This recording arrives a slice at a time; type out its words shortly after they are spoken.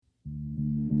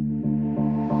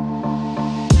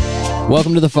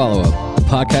Welcome to The Follow-Up, a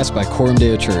podcast by Coram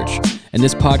Deo Church. In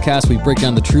this podcast, we break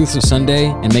down the truths of Sunday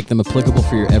and make them applicable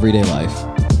for your everyday life.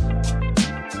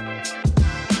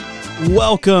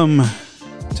 Welcome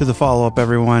to The Follow-Up,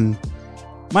 everyone.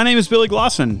 My name is Billy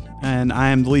Glosson, and I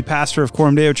am the lead pastor of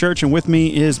Coram Deo Church, and with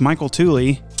me is Michael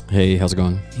Tooley. Hey, how's it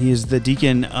going? He is the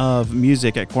deacon of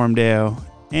music at Coram Deo,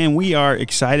 and we are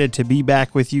excited to be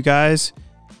back with you guys,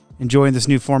 enjoying this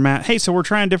new format. Hey, so we're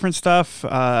trying different stuff.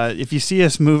 If you see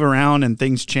us move around and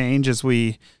things change as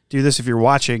we do this, if you're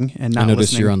watching and not I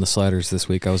noticed listening. you're on the sliders this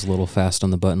week. I was a little fast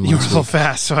on the button You were a last little week.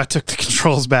 fast, so I took the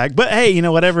controls back. But hey,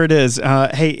 whatever it is,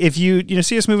 hey, if you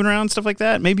see us moving around, stuff like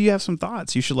that, maybe you have some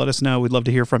thoughts. You should let us know. We'd love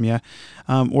to hear from you.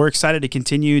 We're excited to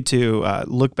continue to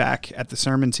look back at the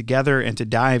sermon together and to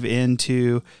dive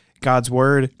into God's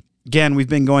Word. Again, we've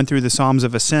been going through the Psalms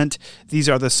of Ascent. These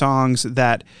are the songs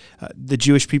that the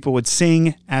Jewish people would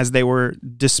sing as they were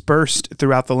dispersed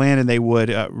throughout the land, and they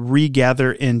would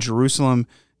regather in Jerusalem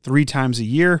 3 times a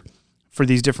year for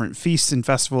these different feasts and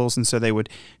festivals. And so they would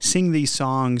sing these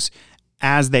songs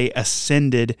as they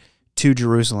ascended to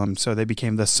Jerusalem. So they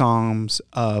became the Psalms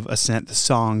of Ascent, the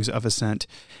Songs of Ascent.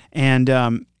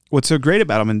 And what's so great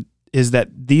about them is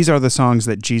that these are the songs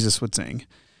that Jesus would sing.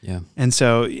 Yeah. And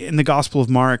so in the Gospel of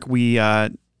Mark, we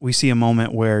see a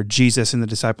moment where Jesus and the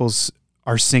disciples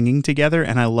are singing together,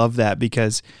 and I love that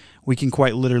because we can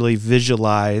quite literally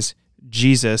visualize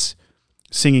Jesus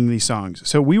singing these songs.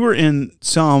 So we were in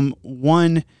Psalm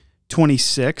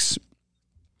 126,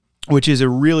 which is a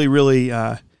really, really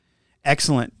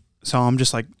excellent psalm,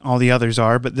 just like all the others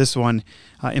are, but this one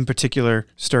in particular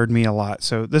stirred me a lot.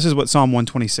 So this is what Psalm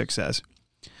 126 says.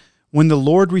 When the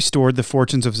Lord restored the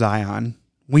fortunes of Zion,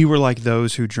 we were like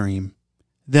those who dream.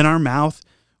 Then our mouth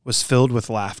was filled with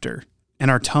laughter,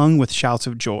 and our tongue with shouts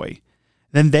of joy.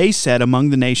 Then they said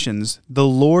among the nations, the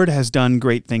Lord has done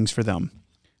great things for them.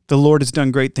 The Lord has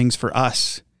done great things for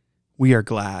us. We are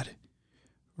glad.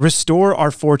 Restore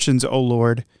our fortunes, O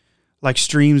Lord, like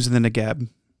streams in the Negeb.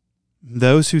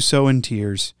 Those who sow in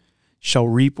tears shall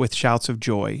reap with shouts of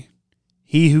joy.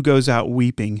 He who goes out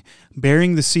weeping,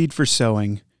 bearing the seed for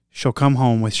sowing, shall come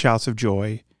home with shouts of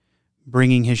joy,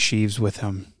 bringing his sheaves with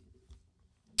him.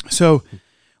 So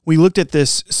we looked at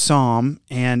this psalm,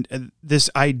 and this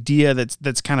idea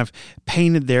that's kind of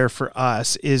painted there for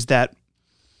us is that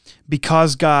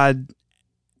because God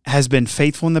has been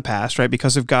faithful in the past, right?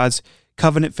 Because of God's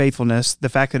covenant faithfulness, the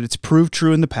fact that it's proved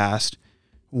true in the past,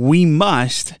 we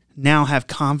must now have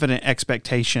confident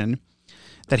expectation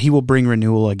that he will bring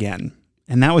renewal again.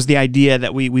 And that was the idea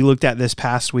that we looked at this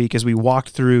past week as we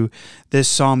walked through this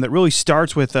psalm that really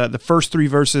starts with the first 3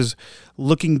 verses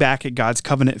looking back at God's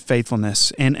covenant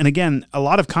faithfulness. And again, a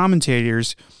lot of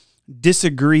commentators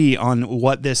disagree on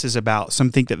what this is about.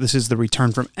 Some think that this is the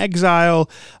return from exile.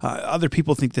 Other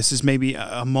people think this is maybe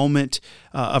a moment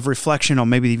of reflection on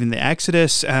maybe even the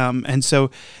Exodus. And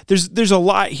so there's a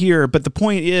lot here, but the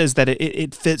point is that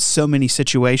it fits so many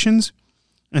situations.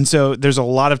 And so there's a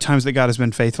lot of times that God has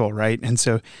been faithful, right? And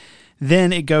so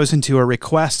then it goes into a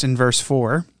request in verse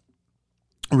 4.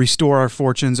 Restore our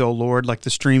fortunes, O Lord, like the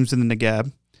streams in the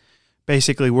Negeb.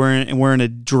 Basically, we're in a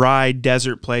dry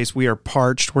desert place. We are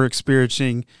parched. We're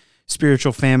experiencing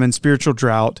spiritual famine, spiritual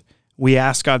drought. We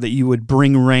ask God that you would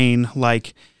bring rain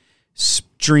like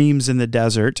streams in the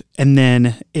desert. And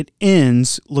then it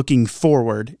ends looking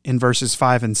forward in verses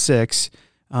 5 and 6,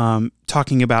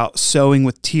 talking about sowing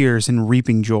with tears and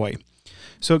reaping joy.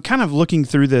 So kind of looking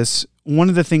through this, one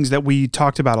of the things that we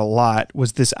talked about a lot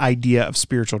was this idea of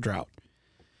spiritual drought.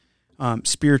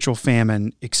 Spiritual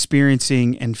famine,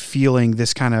 experiencing and feeling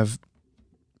this kind of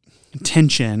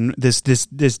tension, this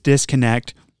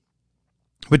disconnect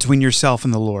between yourself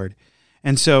and the Lord.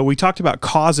 And so we talked about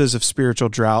causes of spiritual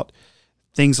drought,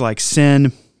 things like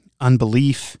sin,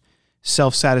 unbelief,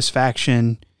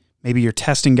 self-satisfaction. Maybe you're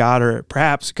testing God, or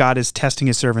perhaps God is testing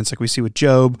his servants like we see with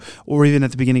Job, or even at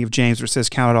the beginning of James where it says,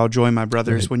 count it all joy, my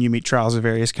brothers, when you meet trials of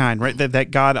various kind, right? That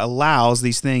God allows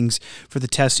these things for the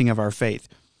testing of our faith.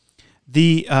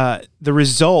 The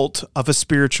result of a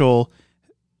spiritual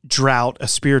drought, a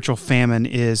spiritual famine,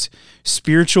 is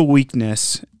spiritual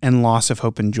weakness and loss of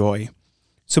hope and joy.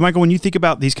 So, Michael, when you think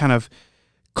about these kind of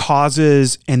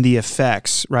causes and the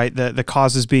effects, right? The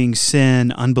causes being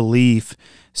sin, unbelief,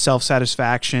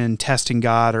 self-satisfaction, testing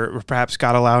God, or perhaps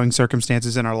God allowing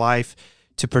circumstances in our life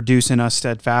to produce in us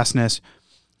steadfastness.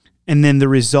 And then the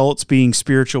results being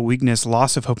spiritual weakness,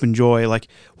 loss of hope and joy. Like,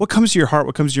 what comes to your heart?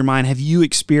 What comes to your mind? Have you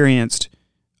experienced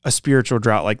a spiritual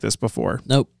drought like this before?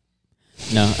 Nope.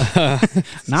 No.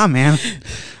 Nah, man.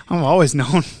 I've always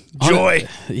known joy.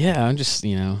 Yeah, I'm just,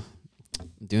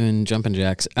 doing jumping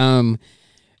jacks.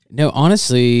 No,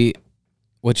 honestly,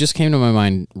 what just came to my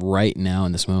mind right now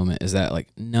in this moment is that like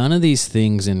none of these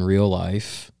things in real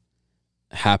life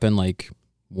happen like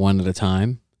one at a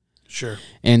time. Sure.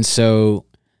 And so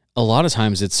a lot of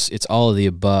times it's all of the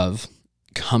above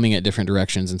coming at different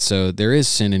directions. And so there is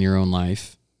sin in your own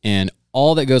life and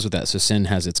all that goes with that. So sin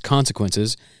has its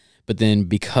consequences, but then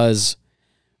because,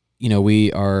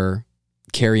 we are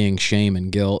carrying shame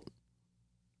and guilt,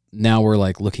 now we're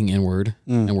like looking inward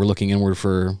and we're looking inward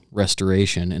for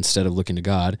restoration instead of looking to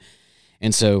God.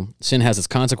 And so sin has its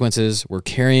consequences. We're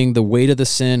carrying the weight of the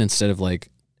sin instead of like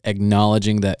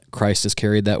acknowledging that Christ has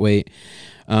carried that weight.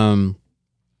 And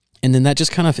then that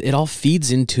just kind of, it all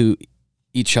feeds into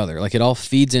each other. Like it all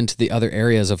feeds into the other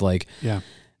areas of like,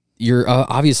 your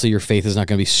obviously your faith is not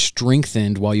going to be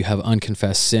strengthened while you have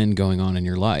unconfessed sin going on in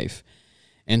your life.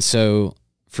 And so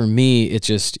for me, it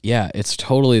just, it's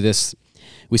totally this.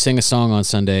 We sang a song on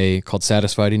Sunday called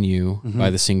Satisfied in You by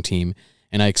the Sing Team.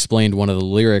 And I explained one of the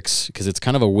lyrics because it's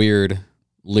kind of a weird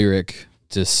lyric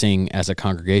to sing as a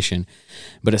congregation.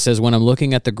 But it says, when I'm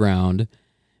looking at the ground,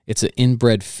 it's an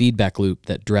inbred feedback loop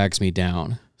that drags me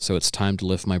down. So it's time to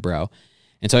lift my brow.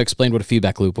 And so I explained what a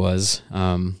feedback loop was.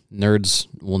 Nerds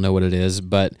will know what it is,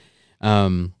 but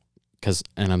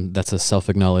that's a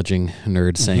self-acknowledging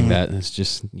nerd saying that. It's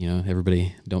just,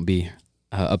 everybody don't be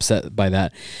upset by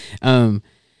that.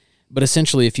 But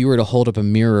essentially, if you were to hold up a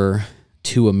mirror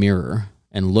to a mirror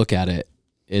and look at it,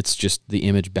 it's just the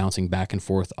image bouncing back and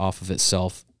forth off of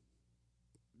itself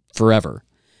forever.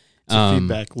 It's a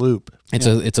feedback loop. It's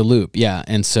a loop, yeah.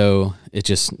 And so it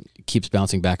just keeps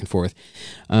bouncing back and forth.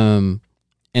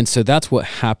 And so that's what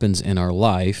happens in our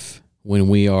life when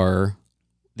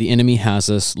the enemy has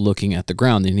us looking at the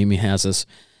ground. The enemy has us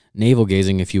navel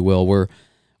gazing, if you will.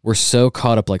 We're so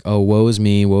caught up like, oh, woe is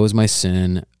me, woe is my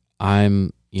sin.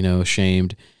 I'm,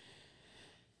 ashamed.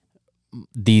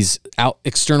 These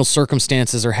external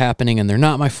circumstances are happening and they're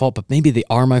not my fault, but maybe they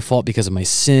are my fault because of my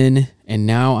sin. And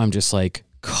now I'm just like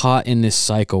caught in this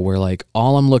cycle where like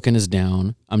all I'm looking is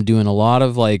down. I'm doing a lot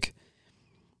of like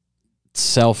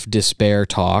self-despair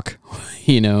talk,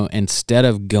 instead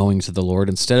of going to the Lord,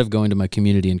 instead of going to my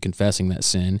community and confessing that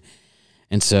sin.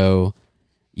 And so,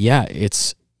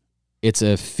 it's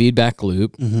a feedback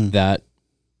loop that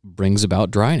brings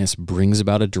about dryness, brings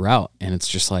about a drought. And it's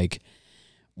just like,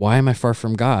 why am I far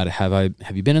from God? Have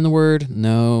you been in the Word?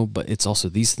 No, but it's also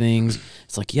these things.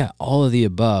 It's like, all of the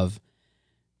above.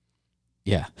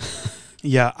 Yeah.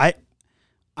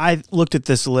 I looked at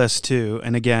this list too,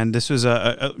 and again, this was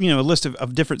a list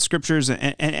of different scriptures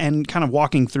and kind of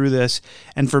walking through this.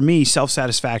 And for me,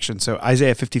 self-satisfaction. So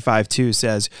Isaiah 55:2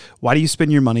 says, "Why do you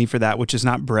spend your money for that which is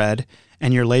not bread,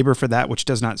 and your labor for that which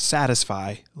does not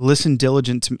satisfy? Listen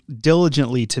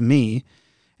diligently to me,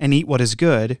 and eat what is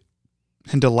good,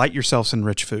 and delight yourselves in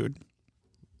rich food."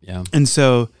 Yeah. And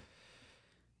so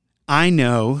I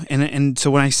know, and so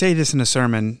when I say this in a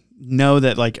sermon, know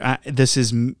that like this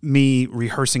is me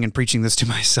rehearsing and preaching this to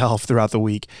myself throughout the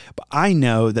week, but I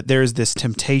know that there is this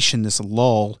temptation, this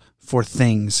lull for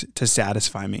things to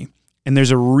satisfy me. And there's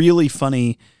a really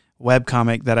funny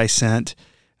webcomic that I sent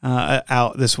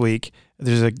out this week.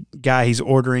 There's a guy, he's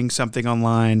ordering something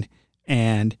online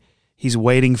and he's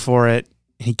waiting for it.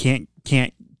 He can't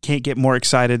get more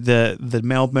excited. The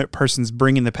mail person's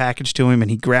bringing the package to him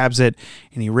and he grabs it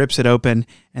and he rips it open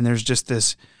and there's just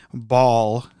this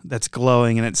ball that's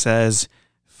glowing and it says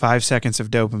 5 seconds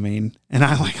of dopamine, and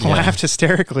I laughed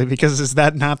hysterically because is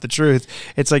that not the truth?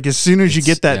 It's like as soon as you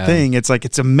get that thing, it's like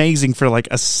it's amazing for like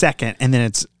a second and then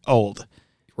it's old.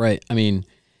 Right. I mean,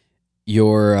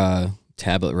 your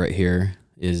tablet right here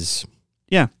is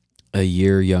a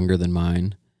year younger than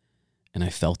mine, and I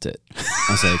felt it.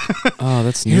 I was like, oh,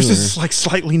 that's newer. Yours is like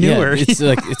slightly newer. Yeah,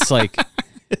 it's like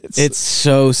it's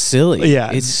so silly. Yeah.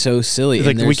 It's so silly. It's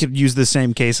like we could use the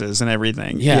same cases and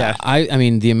everything. Yeah. I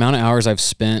mean, the amount of hours I've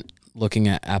spent looking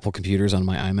at Apple computers on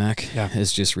my iMac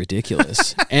is just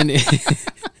ridiculous. And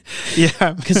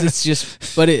because it's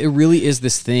just, but it really is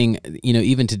this thing,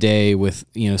 even today with,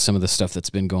 some of the stuff that's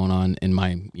been going on in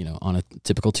my, on a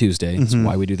typical Tuesday. That's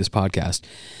why we do this podcast.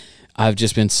 I've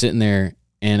just been sitting there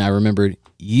and I remembered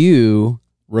you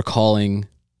recalling,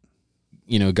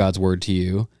 God's word to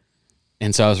you.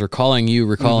 And so I was recalling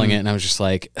it, and I was just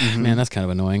like, man, that's kind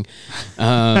of annoying.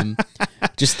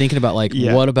 Just thinking about like,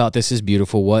 what about this is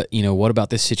beautiful? What about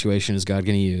this situation is God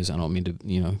going to use? I don't mean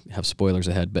to, have spoilers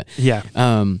ahead, but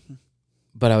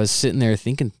but I was sitting there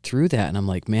thinking through that, and I'm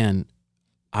like, man,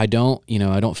 I don't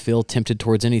feel tempted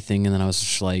towards anything. And then I was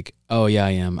just like, oh yeah,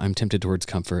 I am. I'm tempted towards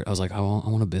comfort. I was like, I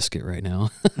want a biscuit right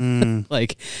now. And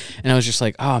I was just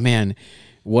like, oh man,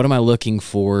 what am I looking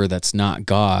for that's not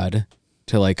God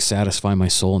to like satisfy my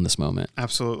soul in this moment.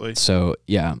 Absolutely. So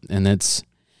yeah, and that's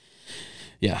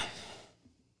yeah.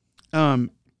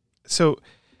 So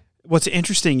what's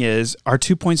interesting is our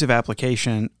 2 points of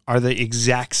application are the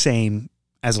exact same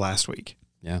as last week.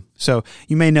 Yeah. So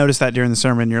you may notice that during the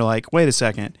sermon, you're like, wait a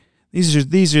second, these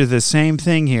are the same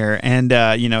thing here. And,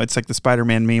 it's like the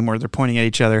Spider-Man meme where they're pointing at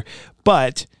each other,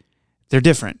 but they're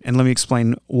different. And let me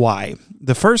explain why.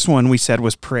 The first one we said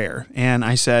was prayer. And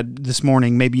I said this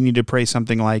morning, maybe you need to pray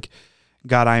something like,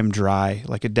 God, I am dry,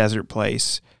 like a desert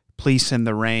place. Please send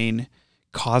the rain,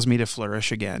 cause me to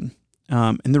flourish again.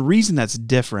 And the reason that's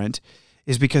different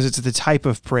is because it's the type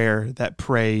of prayer that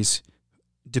prays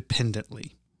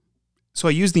dependently. So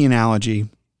I use the analogy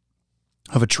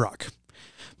of a truck.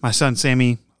 My son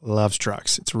Sammy loves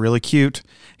trucks. It's really cute.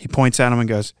 He points at them and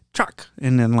goes, truck.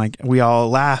 And then like we all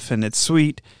laugh and it's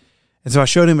sweet. And so I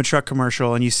showed him a truck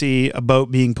commercial and you see a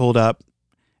boat being pulled up.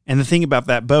 And the thing about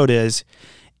that boat is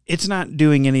it's not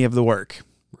doing any of the work.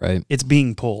 Right. It's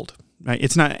being pulled. Right.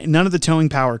 It's not, none of the towing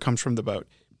power comes from the boat.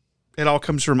 It all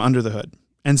comes from under the hood.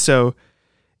 And so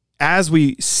as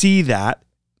we see that,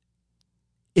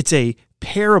 it's a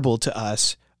parable to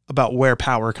us about where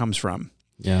power comes from.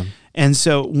 Yeah. And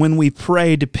so when we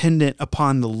pray dependent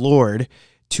upon the Lord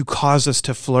to cause us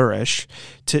to flourish,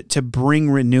 to bring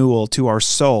renewal to our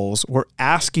souls, we're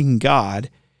asking God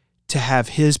to have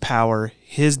his power,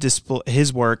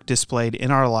 his work displayed in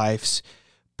our lives,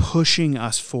 pushing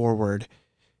us forward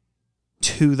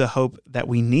to the hope that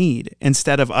we need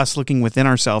instead of us looking within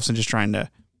ourselves and just trying to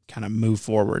kind of move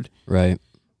forward. Right.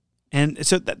 And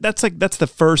so that's the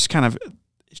first kind of,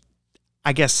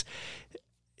 I guess,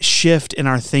 shift in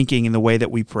our thinking in the way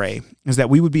that we pray, is that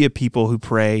we would be a people who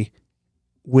pray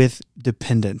with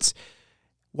dependence.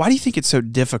 Why do you think it's so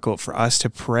difficult for us to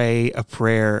pray a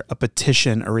prayer, a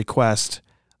petition, a request,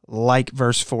 like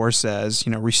verse 4 says,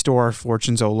 restore our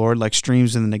fortunes, O Lord, like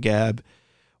streams in the Negeb?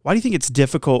 Why do you think it's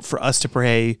difficult for us to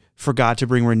pray for God to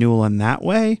bring renewal in that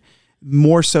way,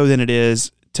 more so than it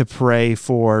is to pray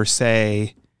for,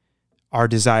 say, our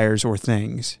desires or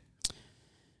things?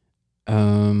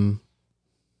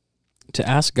 To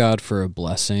ask God for a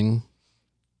blessing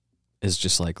is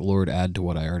just like, Lord, add to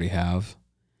what I already have.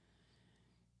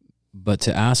 But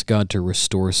to ask God to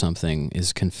restore something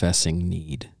is confessing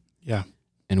need. Yeah.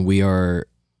 And we are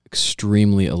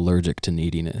extremely allergic to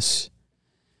neediness.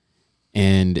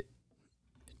 And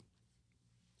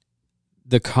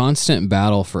the constant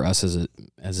battle for us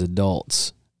as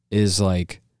adults is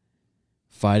like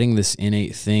fighting this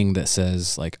innate thing that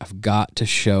says, like, I've got to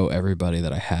show everybody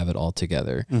that I have it all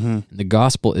together. Mm-hmm. And the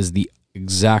gospel is the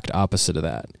exact opposite of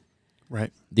that.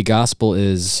 Right. The gospel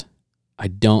is, I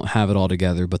don't have it all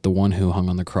together, but the one who hung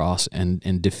on the cross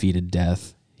and defeated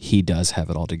death, he does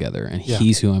have it all together, and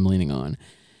he's who I'm leaning on.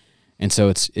 And so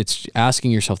it's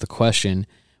asking yourself the question,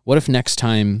 what if next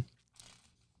time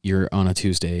you're on a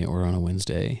Tuesday or on a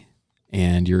Wednesday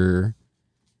and you're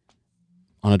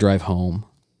on a drive home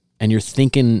and you're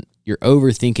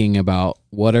overthinking about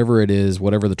whatever it is,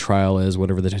 whatever the trial is,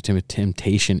 whatever the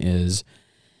temptation is,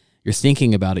 you're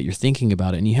thinking about it,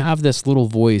 and you have this little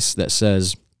voice that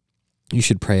says you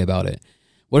should pray about it.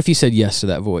 What if you said yes to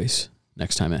that voice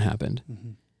next time it happened?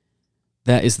 Mm-hmm.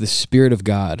 That is the Spirit of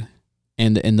God.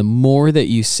 And the more that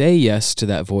you say yes to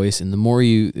that voice, and the more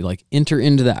you like enter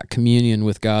into that communion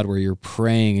with God where you're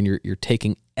praying and you're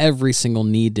taking every single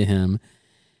need to him,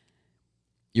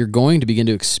 you're going to begin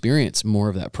to experience more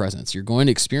of that presence. You're going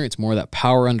to experience more of that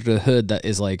power under the hood that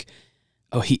is like,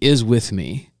 oh, he is with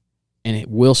me, and it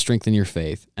will strengthen your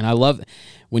faith. And I love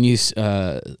when you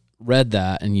read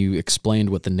that and you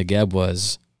explained what the Negeb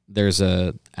was. There's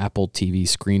a Apple TV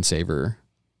screensaver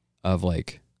of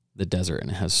like the desert, and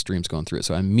it has streams going through it.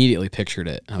 So I immediately pictured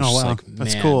it. I was just like, man,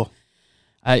 that's cool.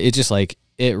 It just like,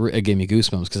 it gave me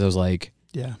goosebumps because I was like,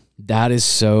 yeah, that is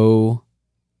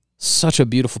such a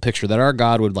beautiful picture that our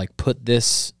God would like put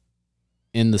this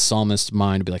in the psalmist's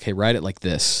mind to be like, hey, write it like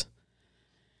this.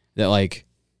 That like,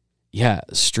 yeah,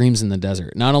 streams in the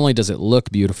desert. Not only does it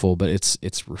look beautiful, but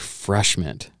it's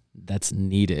refreshment that's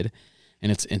needed.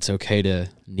 And it's okay to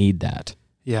need that.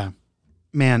 Yeah.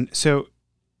 Man, so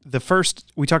the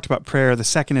first, we talked about prayer. The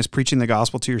second is preaching the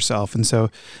gospel to yourself. And so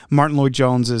Martin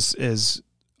Lloyd-Jones is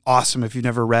awesome. If you've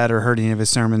never read or heard any of his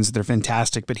sermons, they're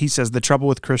fantastic. But he says the trouble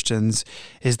with Christians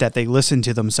is that they listen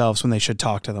to themselves when they should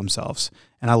talk to themselves.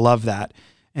 And I love that.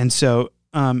 And so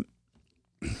I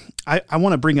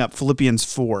want to bring up Philippians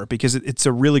 4 because it's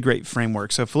a really great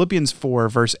framework. So Philippians 4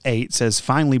 verse 8 says,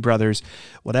 finally, brothers,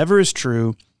 whatever is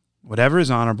true, whatever is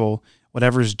honorable,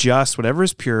 whatever is just, whatever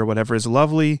is pure, whatever is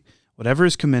lovely, whatever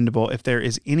is commendable, if there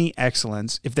is any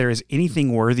excellence, if there is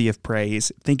anything worthy of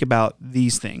praise, think about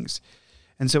these things.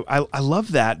 And so I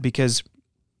love that, because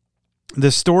the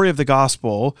story of the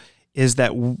gospel is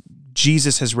that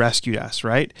Jesus has rescued us,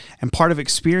 right? And part of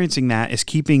experiencing that is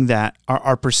keeping that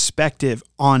our perspective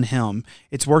on him.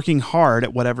 It's working hard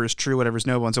at whatever is true, whatever is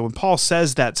noble. And so when Paul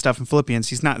says that stuff in Philippians,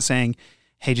 he's not saying,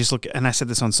 hey, just look, and I said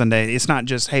this on Sunday, it's not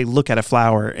just, hey, look at a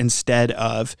flower instead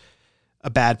of a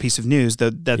bad piece of news,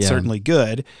 that's certainly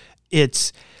good.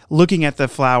 It's looking at the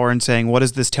flower and saying, what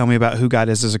does this tell me about who God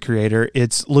is as a creator?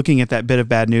 It's looking at that bit of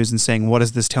bad news and saying, what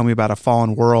does this tell me about a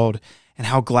fallen world? And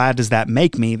how glad does that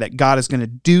make me that God is going to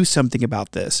do something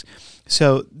about this?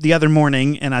 So the other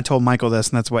morning, and I told Michael this,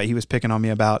 and that's what he was picking on me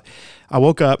about, I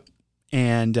woke up,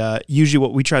 and usually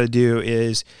what we try to do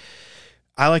is,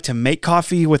 I like to make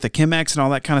coffee with a Chemex and all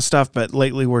that kind of stuff, but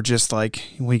lately we're just like,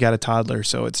 we got a toddler,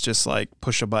 so it's just like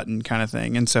push a button kind of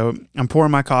thing. And so I'm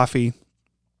pouring my coffee,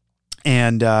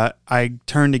 and I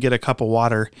turn to get a cup of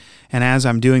water, and as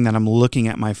I'm doing that, I'm looking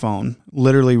at my phone,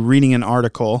 literally reading an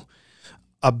article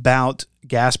about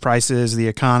gas prices, the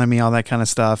economy, all that kind of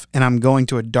stuff, and I'm going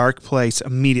to a dark place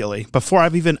immediately before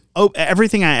I've even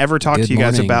everything I ever talked to you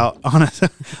guys about on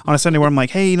a Sunday, where I'm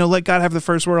like, hey, let God have the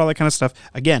first word, all that kind of stuff.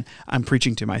 Again, I'm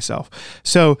preaching to myself.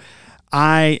 So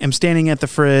I am standing at the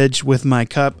fridge with my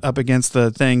cup up against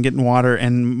the thing, getting water,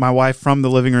 and my wife from the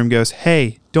living room goes,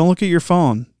 hey, don't look at your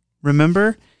phone,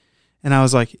 remember? And I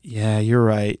was like, yeah, you're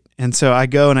right. And so I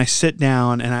go and I sit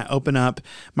down and I open up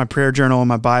my prayer journal and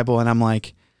my Bible, and I'm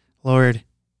like, Lord,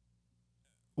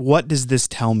 what does this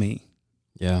tell me?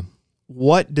 Yeah.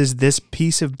 What does this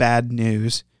piece of bad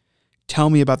news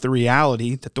tell me about the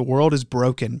reality that the world is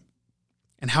broken?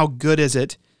 And how good is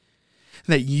it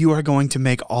that you are going to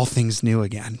make all things new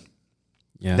again?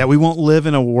 Yeah. That we won't live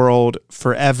in a world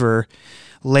forever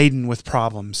laden with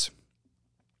problems,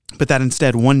 but that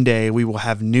instead one day we will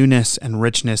have newness and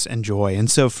richness and joy. And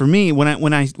so for me, when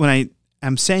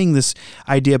I'm saying this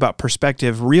idea about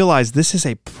perspective, realize this is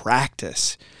a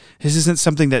practice. This isn't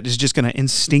something that is just going to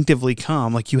instinctively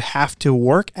come. Like, you have to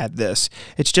work at this.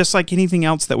 It's just like anything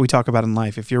else that we talk about in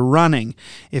life. If you're running,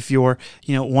 if you're,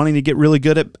 wanting to get really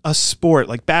good at a sport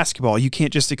like basketball, you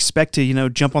can't just expect to,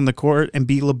 jump on the court and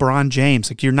be LeBron James.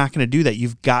 Like, you're not going to do that.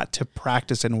 You've got to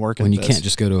practice and work at this. You can't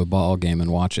just go to a ball game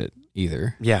and watch it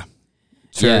either. Yeah.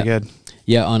 It's very good.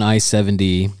 Yeah, on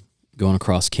I-70 going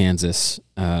across Kansas,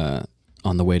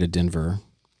 on the way to Denver,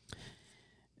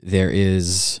 there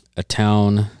is a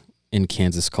town in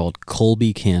Kansas called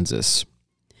Colby, Kansas.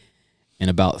 And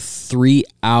about 3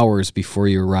 hours before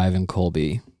you arrive in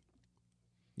Colby,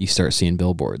 you start seeing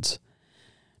billboards.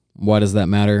 Why does that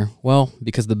matter? Well,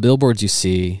 because the billboards you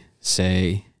see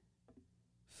say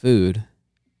food,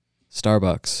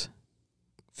 Starbucks,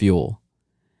 fuel.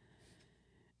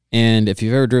 And if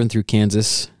you've ever driven through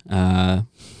Kansas, that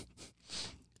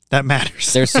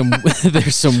matters. There's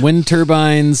some wind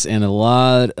turbines and a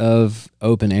lot of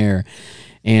open air,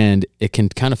 and it can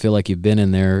kind of feel like you've been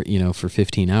in there, for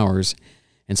 15 hours.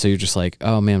 And so you're just like,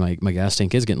 oh man, my gas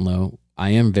tank is getting low.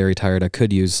 I am very tired. I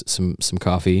could use some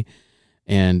coffee.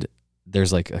 And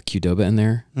there's like a Qdoba in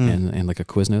there and like a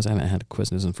Quiznos. I haven't had a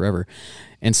Quiznos in forever.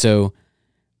 And so,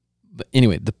 but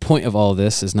anyway, the point of all of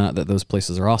this is not that those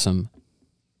places are awesome.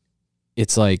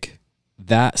 It's like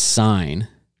that sign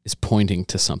is pointing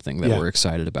to something that we're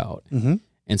excited about. Mm-hmm.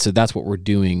 And so that's what we're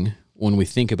doing when we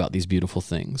think about these beautiful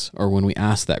things, or when we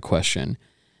ask that question.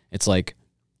 It's like,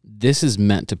 this is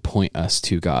meant to point us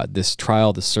to God. This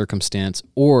trial, this circumstance,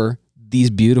 or these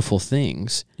beautiful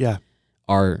things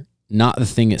are not the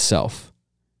thing itself.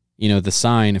 The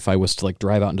sign, if I was to like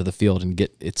drive out into the field and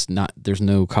there's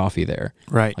no coffee there.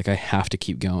 Right. Like, I have to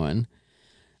keep going.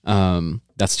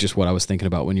 That's just what I was thinking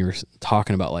about when you were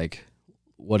talking about, like,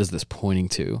 what is this pointing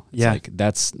to? It's like,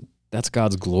 that's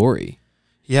God's glory.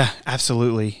 Yeah,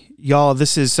 absolutely. Y'all,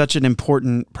 this is such an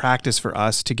important practice for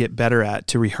us to get better at,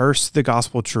 to rehearse the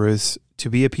gospel truths, to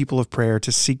be a people of prayer,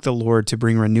 to seek the Lord, to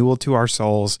bring renewal to our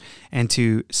souls, and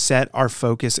to set our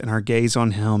focus and our gaze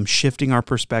on Him, shifting our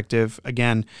perspective,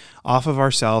 again, off of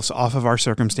ourselves, off of our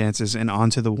circumstances, and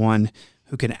onto the one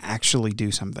who can actually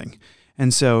do something.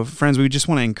 And so, friends, we just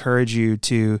want to encourage you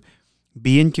to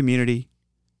be in community,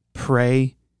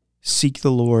 pray, seek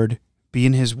the Lord, be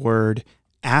in His Word,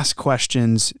 ask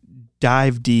questions,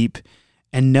 dive deep,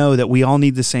 and know that we all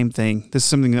need the same thing. This is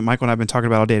something that Michael and I have been talking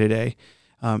about all day today.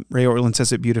 Ray Ortlund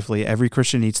says it beautifully. Every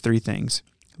Christian needs three things: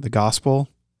 the gospel,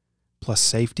 plus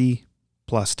safety,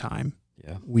 plus time.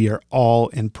 Yeah. We are all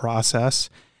in process.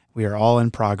 We are all in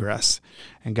progress,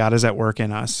 and God is at work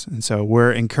in us. And so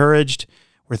we're encouraged.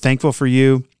 We're thankful for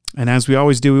you. And as we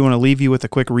always do, we want to leave you with a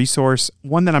quick resource,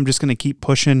 one that I'm just going to keep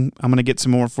pushing. I'm going to get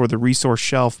some more for the resource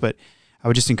shelf, but I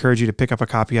would just encourage you to pick up a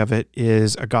copy of it. It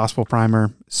is a gospel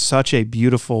primer. Such a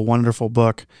beautiful, wonderful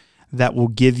book that will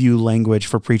give you language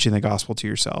for preaching the gospel to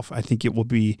yourself. I think it will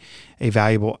be a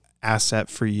valuable asset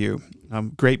for you.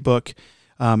 Great book.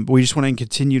 We just want to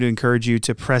continue to encourage you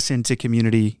to press into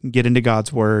community, get into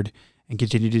God's word, and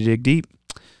continue to dig deep.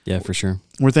 Yeah, for sure.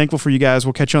 We're thankful for you guys.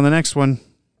 We'll catch you on the next one.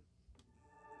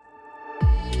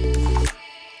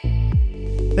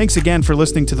 Thanks again for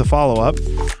listening to the follow-up.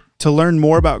 To learn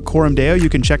more about Coram Deo, you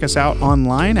can check us out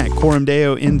online at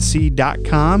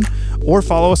coramdeonc.com or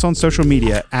follow us on social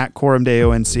media at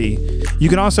coramdeonc. You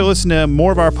can also listen to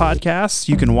more of our podcasts.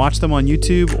 You can watch them on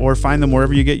YouTube or find them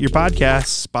wherever you get your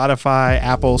podcasts, Spotify,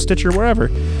 Apple, Stitcher,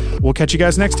 wherever. We'll catch you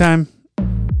guys next time.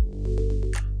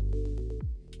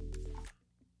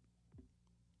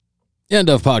 End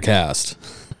of podcast.